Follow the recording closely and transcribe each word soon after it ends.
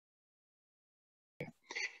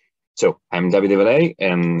So I'm Davide Valeri,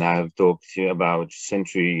 and I'll talk to you about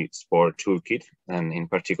Century Sport Toolkit, and in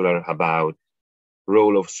particular about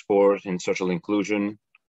role of sport in social inclusion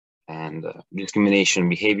and discrimination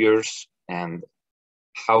behaviors, and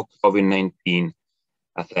how COVID-19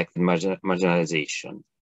 affected marginalization.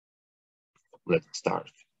 Let's start.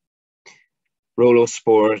 Role of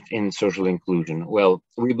sport in social inclusion. Well,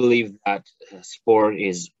 we believe that sport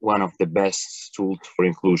is one of the best tools for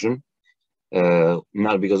inclusion.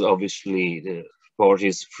 Not because obviously the sport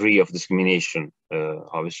is free of discrimination.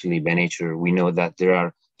 Obviously, by nature, we know that there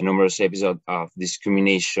are numerous episodes of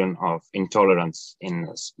discrimination, of intolerance in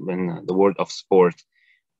the world of sport.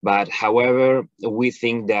 But however, we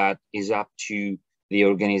think that is up to the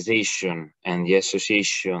organization and the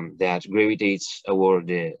association that gravitates toward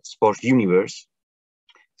the sport universe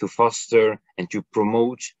to foster and to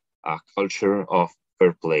promote a culture of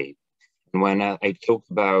fair play. When I talk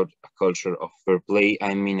about a culture of fair play,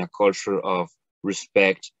 I mean a culture of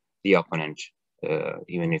respect the opponent,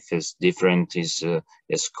 even if it's different, his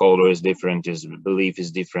color is different, his belief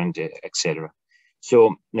is different, etc.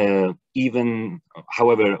 So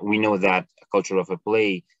however, we know that a culture of fair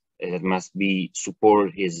play must be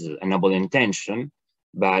support his noble intention,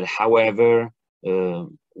 but however,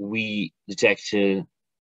 we detected.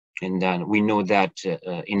 And then we know that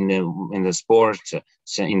in the sport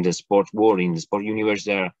world, in the sport universe,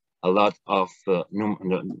 there are a lot of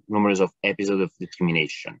numbers of episodes of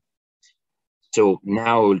discrimination. So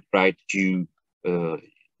now I'll try to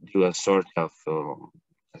do a sort of,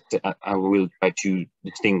 I will try to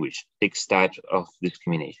distinguish 6 types of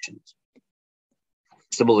discriminations.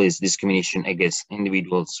 First of all is discrimination against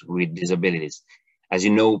individuals with disabilities. As you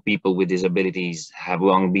know, people with disabilities have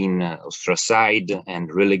long been ostracized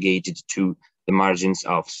and relegated to the margins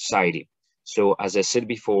of society. So as I said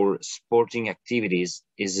before, sporting activities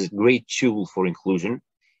is a great tool for inclusion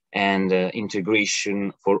and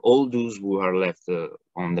integration for all those who are left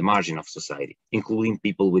on the margin of society, including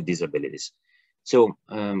people with disabilities. So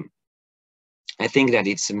I think that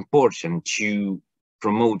it's important to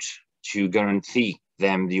promote, to guarantee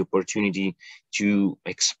them the opportunity to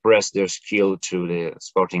express their skill through the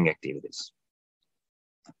sporting activities.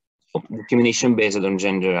 Discrimination based on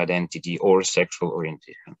gender identity or sexual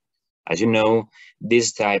orientation. As you know,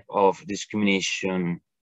 this type of discrimination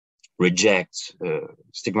rejects,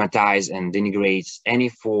 stigmatizes, and denigrates any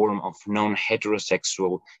form of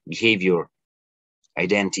non-heterosexual behavior,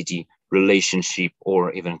 identity, relationship,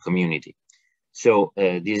 or even community. So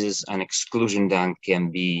this is an exclusion that can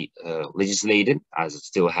be legislated, as it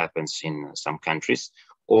still happens in some countries,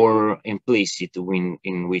 or implicit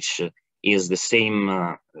in which is the same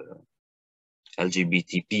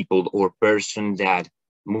LGBT people or person that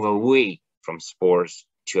move away from sports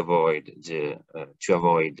to avoid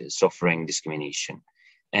suffering discrimination.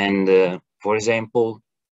 And for example,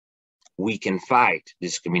 we can fight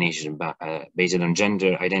discrimination based on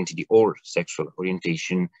gender identity or sexual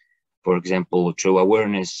orientation, for example, through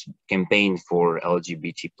awareness campaign for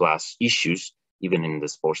LGBT+ issues, even in the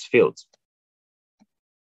sports field.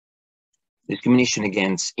 Discrimination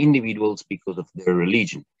against individuals because of their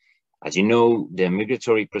religion. As you know, the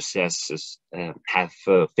migratory processes have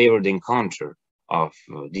favored the encounter of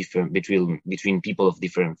between people of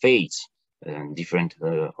different faiths and different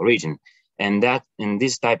origin. And that in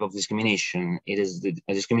this type of discrimination, it is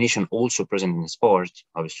a discrimination also present in sport,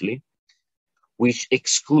 obviously, which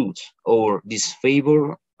excludes or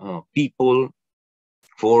disfavor people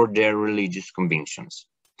for their religious convictions.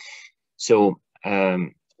 So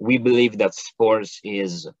we believe that sports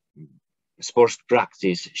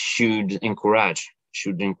practice should encourage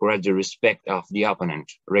the respect of the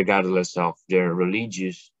opponent, regardless of their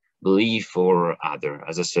religious belief or other,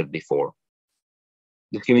 as I said before.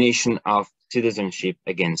 Discrimination of citizenship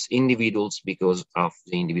against individuals because of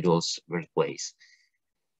the individual's birthplace.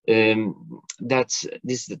 This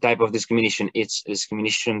is the type of discrimination. It's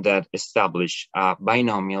discrimination that establish a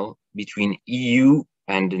binomial between EU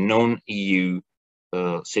and non-EU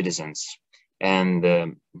citizens,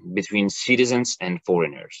 and between citizens and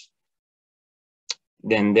foreigners.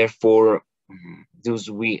 Then therefore, those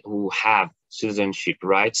who have citizenship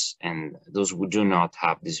rights and those who do not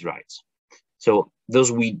have these rights. So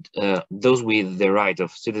those with the right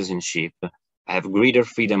of citizenship have greater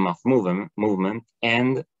freedom of movement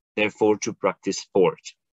and therefore to practice sport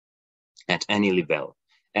at any level.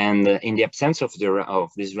 And in the absence of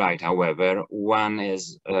this right, however, one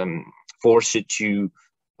is forced to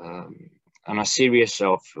on a series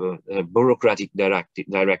of bureaucratic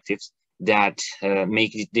directives that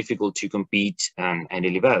make it difficult to compete at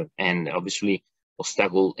any level, and obviously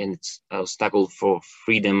obstacle for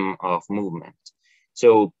freedom of movement.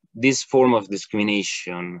 So this form of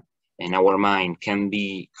discrimination in our mind can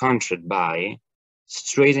be countered by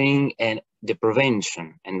strengthening and the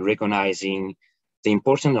prevention and recognizing the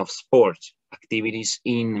importance of sport activities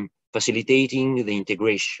in facilitating the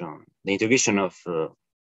integration of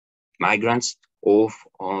migrants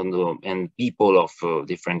and people of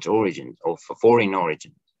different origins, of foreign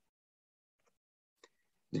origins.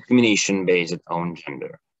 Discrimination based on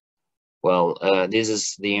gender. Well, this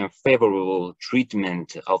is the unfavorable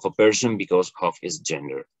treatment of a person because of his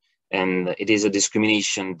gender. And it is a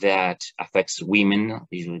discrimination that affects women,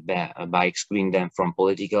 usually by excluding them from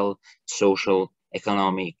political, social,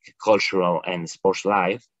 economic, cultural, and sports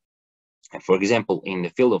life. And for example, in the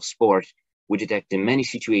field of sport, we detect in many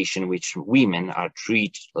situations in which women are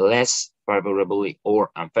treated less favorably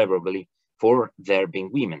or unfavorably for their being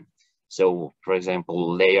women. So, for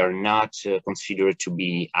example, they are not considered to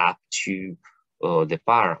be up to the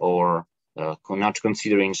par, or not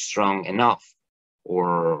considering strong enough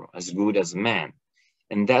or as good as men.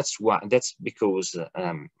 And that's because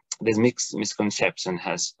this misconception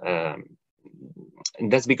has,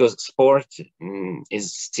 and that's because sport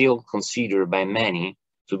is still considered by many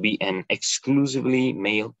to be an exclusively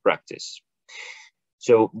male practice.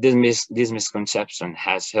 So this misconception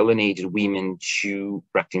has alienated women to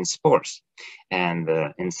practice sports, and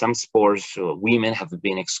in some sports, women have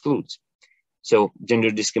been excluded. So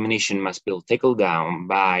gender discrimination must be tackled down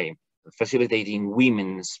by facilitating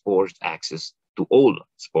women's sport access to all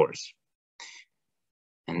sports.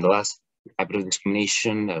 And the last type of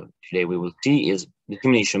discrimination that today we will see is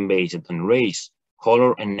discrimination based on race,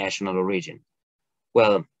 color, and national origin.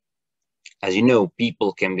 Well, as you know,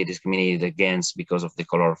 people can be discriminated against because of the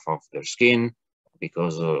color of their skin,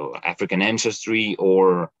 because of African ancestry,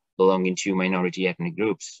 or belonging to minority ethnic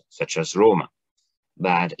groups, such as Roma.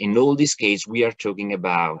 But in all these cases, we are talking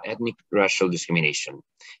about ethnic racial discrimination.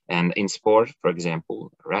 And in sport, for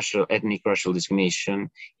example, ethnic racial discrimination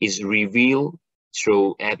is revealed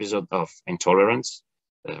through episodes of intolerance,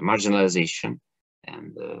 marginalization,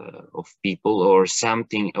 and of people, or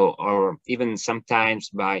something, or even sometimes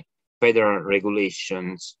by federal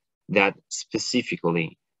regulations that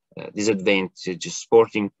specifically disadvantage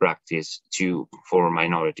sporting practice for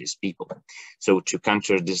minorities people. So to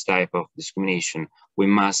counter this type of discrimination, we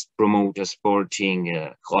must promote a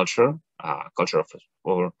sporting culture of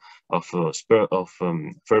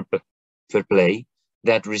fair play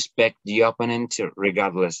that respect the opponent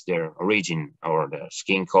regardless their origin or their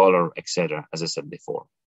skin color, etc. As I said before.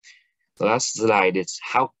 The last slide is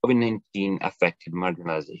how COVID-19 affected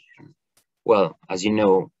marginalization. Well, as you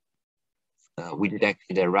know, we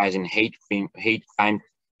detected a rise in hate crime,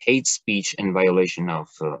 hate speech, and violation of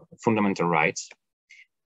fundamental rights.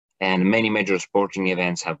 And many major sporting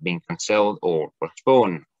events have been cancelled or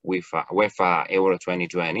postponed, with UEFA Euro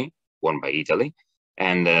 2020, won by Italy,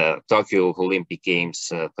 and Tokyo Olympic Games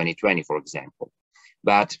 2020, for example.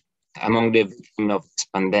 But among the victims of this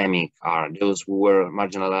pandemic are those who were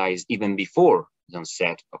marginalized even before the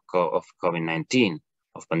onset of COVID-19,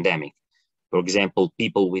 of pandemic. For example,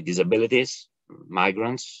 people with disabilities,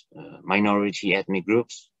 migrants, minority ethnic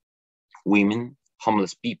groups, women,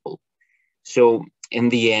 homeless people. So in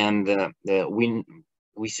the end,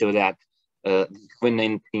 we saw that the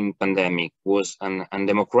COVID-19 pandemic was an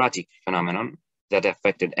undemocratic phenomenon that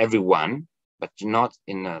affected everyone, but not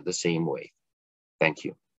in the same way. Thank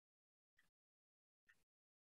you.